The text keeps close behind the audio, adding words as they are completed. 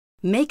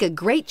Make a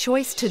great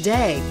choice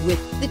today with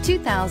the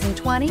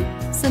 2020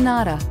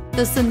 Sonata.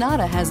 The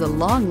Sonata has a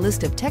long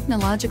list of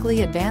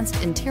technologically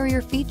advanced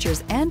interior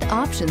features and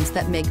options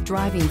that make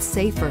driving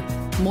safer,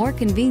 more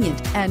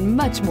convenient, and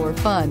much more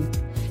fun.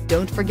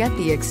 Don't forget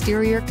the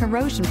exterior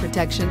corrosion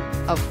protection,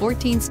 a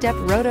 14-step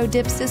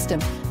roto-dip system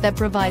that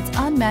provides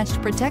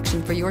unmatched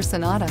protection for your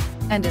Sonata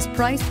and is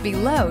priced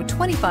below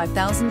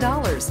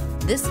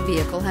 $25,000. This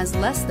vehicle has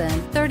less than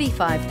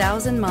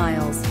 35,000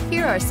 miles.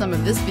 Here are some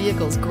of this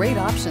vehicle's great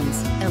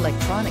options: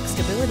 electronic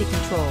stability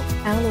control,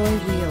 alloy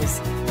wheels,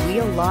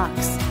 wheel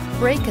locks,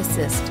 brake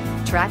assist,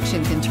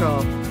 traction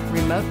control,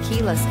 remote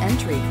keyless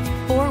entry,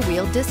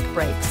 four-wheel disc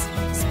brakes,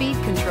 speed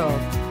control,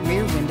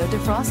 rear window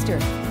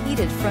defroster,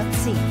 heated front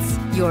seats.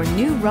 Your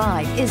new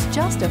ride is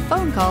just a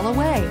phone call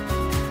away.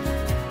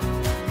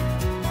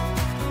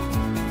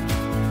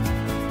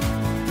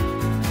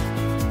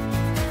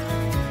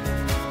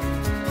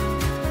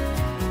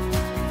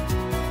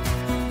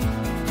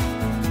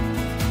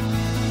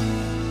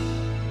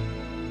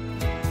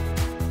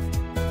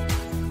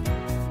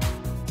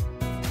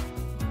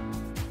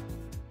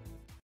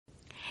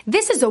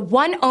 This is a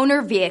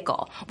one-owner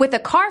vehicle with a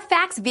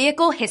Carfax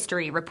Vehicle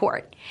History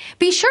Report.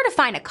 Be sure to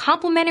find a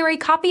complimentary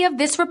copy of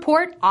this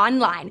report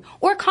online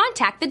or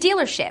contact the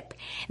dealership.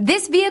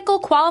 This vehicle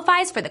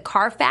qualifies for the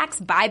Carfax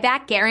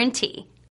Buyback Guarantee.